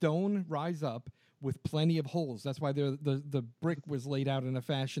do stone rise up with plenty of holes. That's why the brick was laid out in a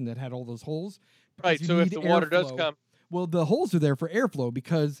fashion that had all those holes. Right, so if the water does come. Well, the holes are there for airflow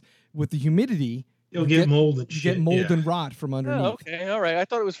because with the humidity, you'll get mold and shit. You get mold and rot from underneath. Oh, okay, all right. I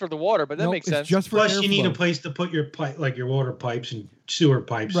thought it was for the water, but that makes sense. Just for Plus, airflow. You need a place to put your pipe, like your water pipes and sewer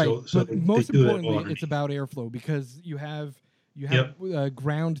pipes. Right, so but most importantly, it's about airflow because you have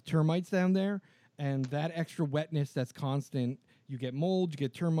ground termites down there, and that extra wetness that's constant, You get mold, you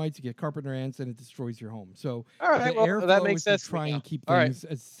get termites, you get carpenter ants, and it destroys your home. So All right, the well, airflow that makes is to sense to me try now. and keep All right. things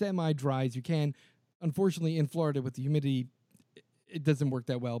as semi-dry as you can. Unfortunately, in Florida with the humidity, it doesn't work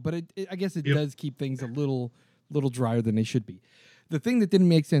that well. But I guess it does keep things a little drier than they should be. The thing that didn't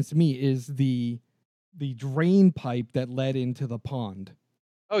make sense to me is the drain pipe that led into the pond.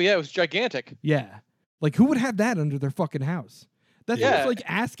 Oh yeah, it was gigantic. Yeah, like who would have that under their fucking house? That Yeah. seems like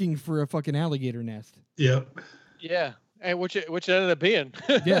asking for a fucking alligator nest. Yep. Yeah, and which it ended up being.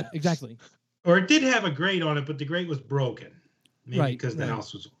 Yeah, exactly. Or it did have a grate on it, but the grate was broken. Maybe Right, because the right.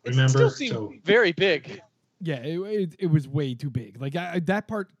 house was. It Remember? still seemed very big. Yeah, it was way too big. Like that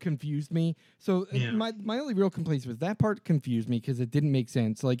part confused me. So Yeah. my only real complaints was that part confused me because it didn't make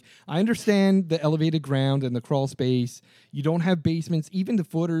sense. Like I understand the elevated ground and the crawl space. You don't have basements. Even the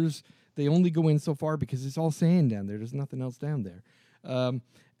footers, they only go in so far because it's all sand down there. There's nothing else down there.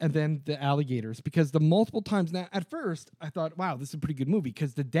 And then the alligators, because the multiple times now, at first I thought, wow, this is a pretty good movie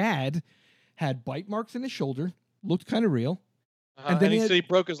because the dad had bite marks in his shoulder, looked kind of real. And then he said he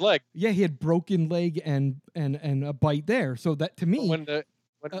broke his leg. Yeah, he had broken leg and a bite there. So that to me, when it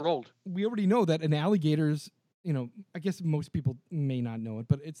rolled. We already know that an alligator's, I guess most people may not know it,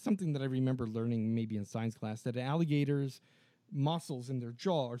 but it's something that I remember learning maybe in science class, that an alligator's muscles in their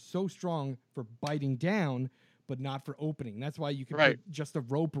jaw are so strong for biting down, but not for opening. That's why you can put just a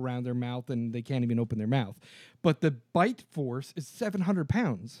rope around their mouth and they can't even open their mouth. But the bite force is 700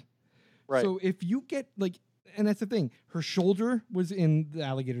 pounds. Right. So if you get and that's the thing, her shoulder was in the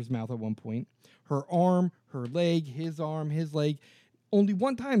alligator's mouth at one point, her arm, her leg, his arm, his leg. Only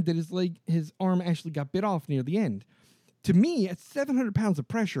one time did his arm actually got bit off near the end. To me, at 700 pounds of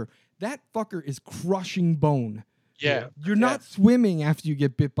pressure, that fucker is crushing bone. Yeah. You're not swimming after you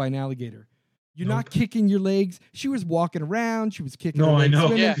get bit by an alligator. You're not kicking your legs. She was walking around. She was kicking her legs. I know.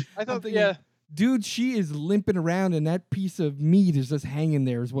 Swimming. Yeah, I thought, Dude, she is limping around, and that piece of meat is just hanging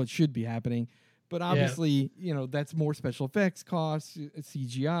there is what should be happening. But obviously, that's more special effects costs,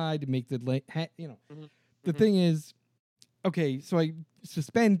 CGI to make the, The thing is, okay, so I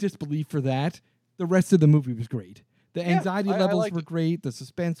suspend disbelief for that. The rest of the movie was great. The anxiety levels were great. The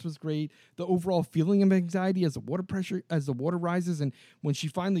suspense was great. The overall feeling of anxiety as the water rises, and when she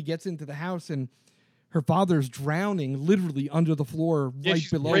finally gets into the house and her father's drowning literally under the floor right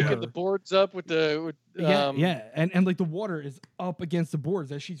below her. Breaking the boards up with the and like the water is up against the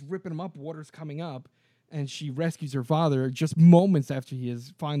boards as she's ripping them up. Water's coming up, and she rescues her father just moments after he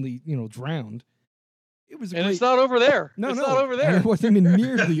is finally drowned. It was it's not over there. No, it's not over there. And it wasn't even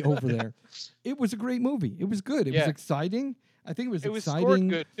nearly over there. It was a great movie. It was good. It was exciting. I think it was exciting. It was scored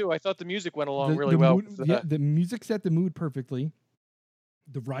good too. I thought the music went along really well. The music set the mood perfectly.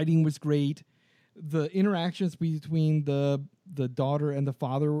 The writing was great. The interactions between the daughter and the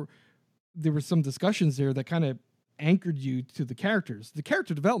father, there were some discussions there that kind of anchored you to the characters. The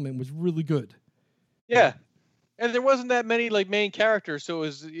character development was really good. Yeah, and there wasn't that many main characters, so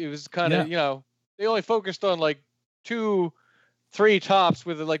it was kind of they only focused on 2-3 tops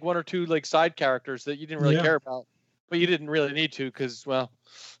with one or two side characters that you didn't really care about, but you didn't really need to because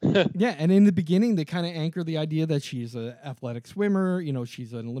Yeah, and in the beginning, they kind of anchor the idea that she's an athletic swimmer.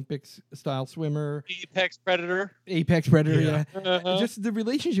 She's an Olympics-style swimmer. Apex predator, yeah. Just the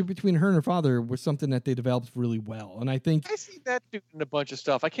relationship between her and her father was something that they developed really well. And I think... I see that dude in a bunch of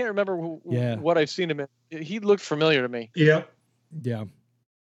stuff. I can't remember what I've seen him in. He looked familiar to me. Yeah. Yeah.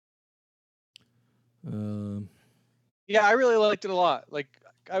 Yeah, I really liked it a lot.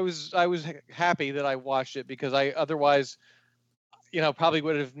 I was happy that I watched it because I otherwise... probably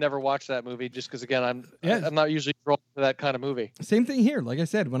would have never watched that movie just because, again, I'm not usually drawn to that kind of movie. Same thing here. Like I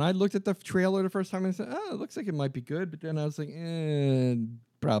said, when I looked at the trailer the first time, I said, it looks like it might be good. But then I was like,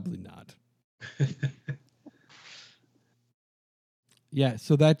 probably not. Yeah,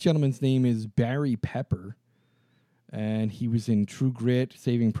 so that gentleman's name is Barry Pepper. And he was in True Grit,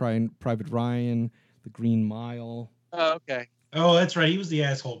 Saving Private Ryan, The Green Mile. Oh, okay. Oh, that's right. He was the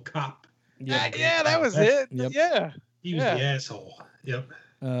asshole cop. Yeah, that was it. Yep. Yeah. He was the asshole. Yep.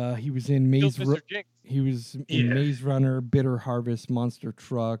 He was in Maze Maze Runner, Bitter Harvest, Monster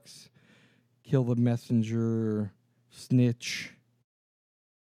Trucks, Kill the Messenger, Snitch,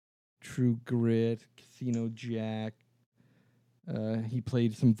 True Grit, Casino Jack. He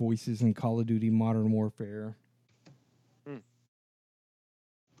played some voices in Call of Duty Modern Warfare.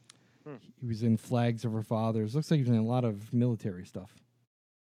 He was in Flags of Our Fathers. Looks like he was in a lot of military stuff.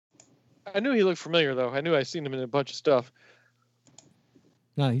 I knew he looked familiar, though. I knew I'd seen him in a bunch of stuff.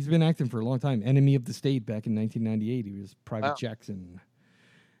 No, he's been acting for a long time. Enemy of the State back in 1998. He was Private Jackson.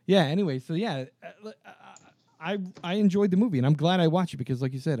 Yeah, anyway, so I enjoyed the movie, and I'm glad I watched it because,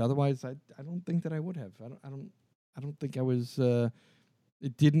 like you said, otherwise I don't think that I would have. I don't I don't think I was.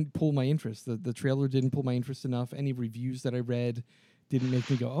 It didn't pull my interest. The trailer didn't pull my interest enough. Any reviews that I read didn't make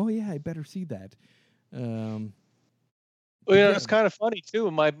me go, "Oh yeah, I better see that." Well, it's kind of funny too.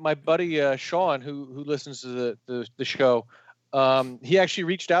 My buddy Sean, who listens to the show, he actually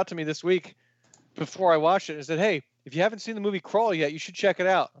reached out to me this week before I watched it and said, "Hey, if you haven't seen the movie Crawl yet, you should check it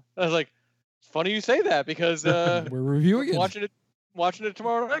out." I was like, "Funny you say that because we're reviewing it, watching it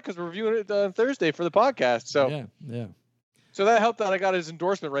tomorrow night because we're reviewing it on Thursday for the podcast." So yeah. So that helped that I got his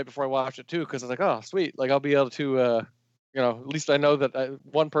endorsement right before I watched it too, because I was like, "Oh, sweet! Like I'll be able to, at least I know that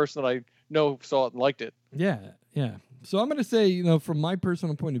one person that I know saw it and liked it." Yeah. So I'm going to say, from my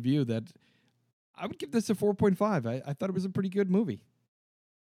personal point of view, that I would give this a 4.5. I thought it was a pretty good movie.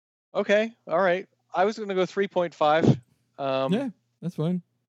 Okay. All right. I was going to go 3.5. Yeah, that's fine.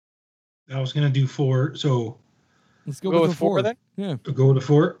 I was going to do 4. So let's go with 4 then. Yeah. Go with a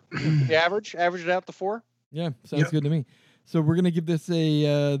 4. The average it out to 4. Yeah. Sounds good to me. So we're going to give this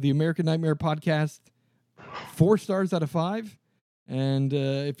the American Nightmare podcast 4 stars out of 5. And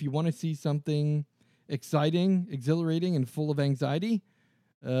if you want to see something exciting, exhilarating, and full of anxiety,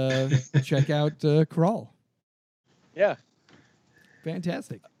 check out Crawl. Yeah.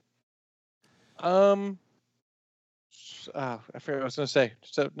 Fantastic. I forgot what I was going to say.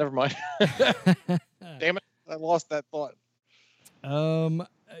 So never mind. Damn it. I lost that thought.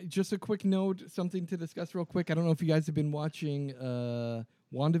 Just a quick note, something to discuss real quick. I don't know if you guys have been watching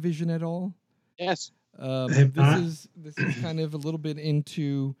WandaVision at all. Yes. This is kind of a little bit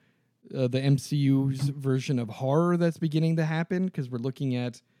into the MCU's version of horror that's beginning to happen, because we're looking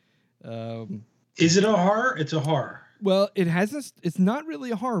at. Is it a horror? It's a horror. Well, it's not really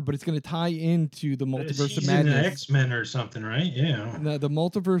a horror, but it's going to tie into the Multiverse of Madness. In the X-Men or something, right? Yeah. The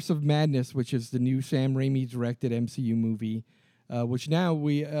Multiverse of Madness, which is the new Sam Raimi directed MCU movie, which now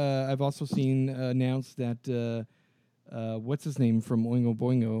I've also seen announced that what's his name from Oingo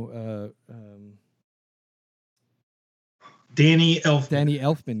Boingo? Danny Elfman. Danny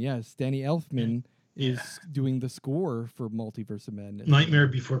Elfman, yes. Danny Elfman is doing the score for Multiverse of Madness. Nightmare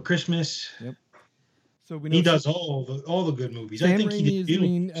Before Christmas. Yep. So we know he does all the good movies. Sam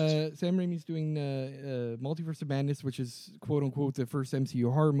Raimi's doing Multiverse of Madness, which is quote unquote the first MCU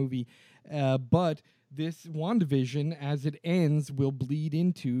horror movie. But this WandaVision, as it ends, will bleed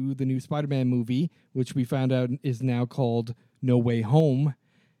into the new Spider-Man movie, which we found out is now called No Way Home,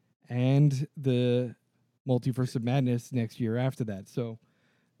 and the Multiverse of Madness next year after that. So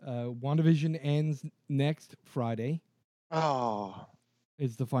WandaVision ends next Friday. Oh,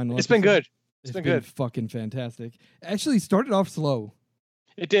 is the final It's episode. Been good. It's been good. Fucking fantastic. Actually, started off slow.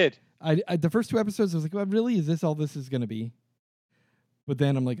 It did. I the first 2 episodes, I was like, well, really? Is this all this is going to be? But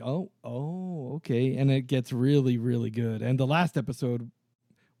then I'm like, oh, okay. And it gets really, really good. And the last episode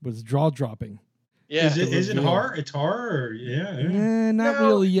was jaw-dropping. Yeah. Is it horror? It's horror? Or, yeah. Not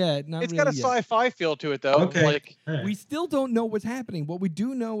really yet. It's got a sci-fi feel to it, though. Okay. We still don't know what's happening. What we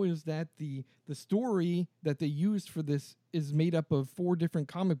do know is that the story that they used for this is made up of 4 different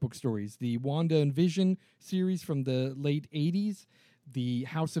comic book stories. The Wanda and Vision series from the late 80s, the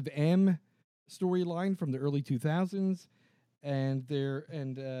House of M storyline from the early 2000s, and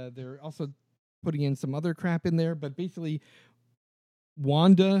they're also putting in some other crap in there. But basically,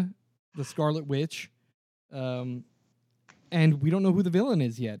 Wanda, the Scarlet Witch, and we don't know who the villain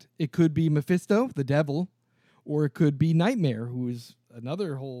is yet. It could be Mephisto, the devil, or it could be Nightmare, who is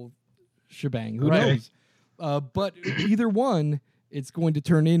another whole shebang. Who knows? But either one, it's going to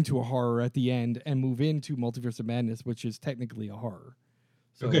turn into a horror at the end and move into Multiverse of Madness, which is technically a horror.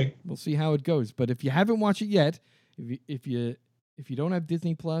 So we'll see how it goes. But if you haven't watched it yet, if you don't have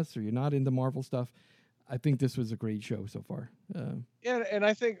Disney Plus or you're not into Marvel stuff, I think this was a great show so far. Yeah, and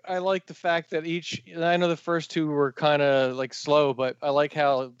I think I like the fact that I know the first 2 were kind of like slow, but I like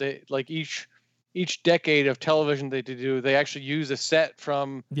how they like each decade of television they actually use a set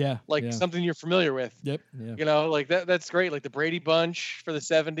from something you're familiar with. Yep. Yeah. You know, like that's great. Like the Brady Bunch for the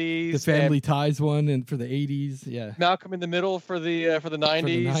 70s, the Family Ties one, and for the 80s. Yeah. Malcolm in the Middle for the 90s. For the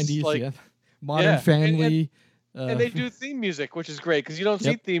 90s, like, Modern Family. And they do theme music, which is great because you don't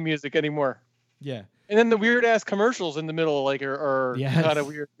see theme music anymore. Yeah. And then the weird ass commercials in the middle, like, are kind of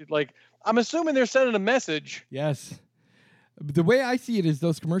weird. Like, I'm assuming they're sending a message. Yes. The way I see it is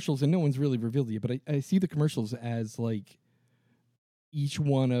those commercials, and no one's really revealed it, but I see the commercials as like each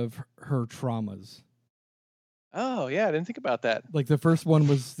one of her traumas. Oh, yeah. I didn't think about that. Like the first one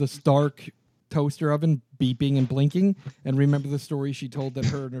was the Stark toaster oven beeping and blinking. And remember the story she told that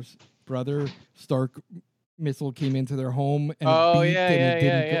her and her brother Stark missile came into their home and it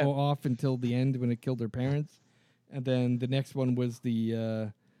didn't go off until the end when it killed their parents. And then the next one was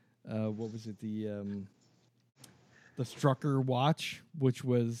the what was it, the the Strucker watch, which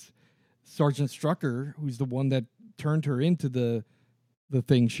was Sergeant Strucker, who's the one that turned her into the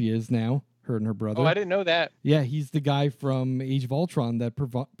thing she is now. Her and her brother. Oh, I didn't know that. Yeah, he's the guy from Age of Ultron that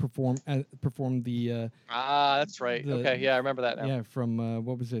performed the. That's right. Okay, yeah, I remember that now. Yeah, from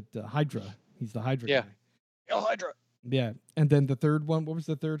what was it? Hydra. He's the Hydra guy. Oh, Hydra. Yeah, and then the third one. What was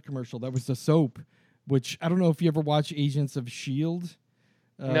the third commercial? That was the soap, which I don't know if you ever watch Agents of Shield.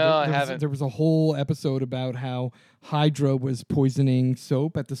 No, I haven't. There was a whole episode about how Hydra was poisoning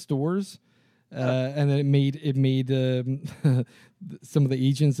soap at the stores. And then it made some of the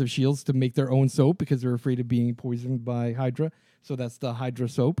agents of Shields to make their own soap because they're afraid of being poisoned by Hydra. So that's the Hydra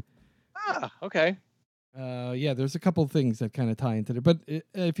soap. Ah, okay. Yeah, there's a couple of things that kind of tie into it. But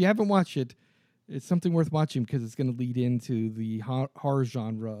if you haven't watched it, it's something worth watching because it's going to lead into the horror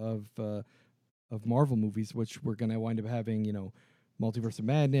genre of Marvel movies, which we're going to wind up having. Multiverse of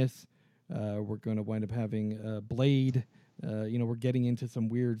Madness. We're going to wind up having Blade. We're getting into some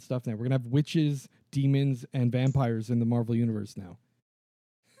weird stuff now. We're going to have witches, demons, and vampires in the Marvel Universe now.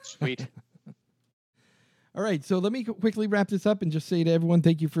 Sweet. All right, so let me quickly wrap this up and just say to everyone,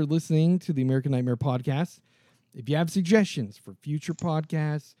 thank you for listening to the American Nightmare podcast. If you have suggestions for future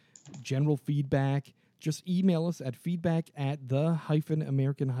podcasts, general feedback, just email us at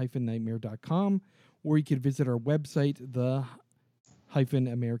feedback@the-american-nightmare.com, or you could visit our website,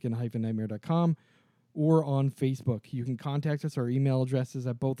 the-american-nightmare.com, or on Facebook. You can contact us. Our email address is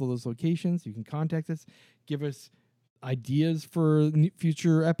at both of those locations. You can contact us, give us ideas for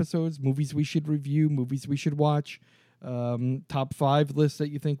future episodes, movies we should review, movies we should watch, top 5 lists that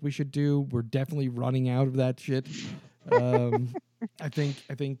you think we should do. We're definitely running out of that shit. I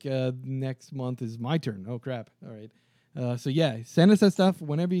think next month is my turn. Oh, crap. All right. So, yeah, send us that stuff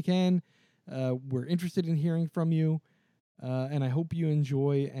whenever you can. We're interested in hearing from you. And I hope you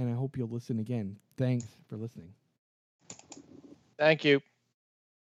enjoy, and I hope you'll listen again. Thanks for listening. Thank you.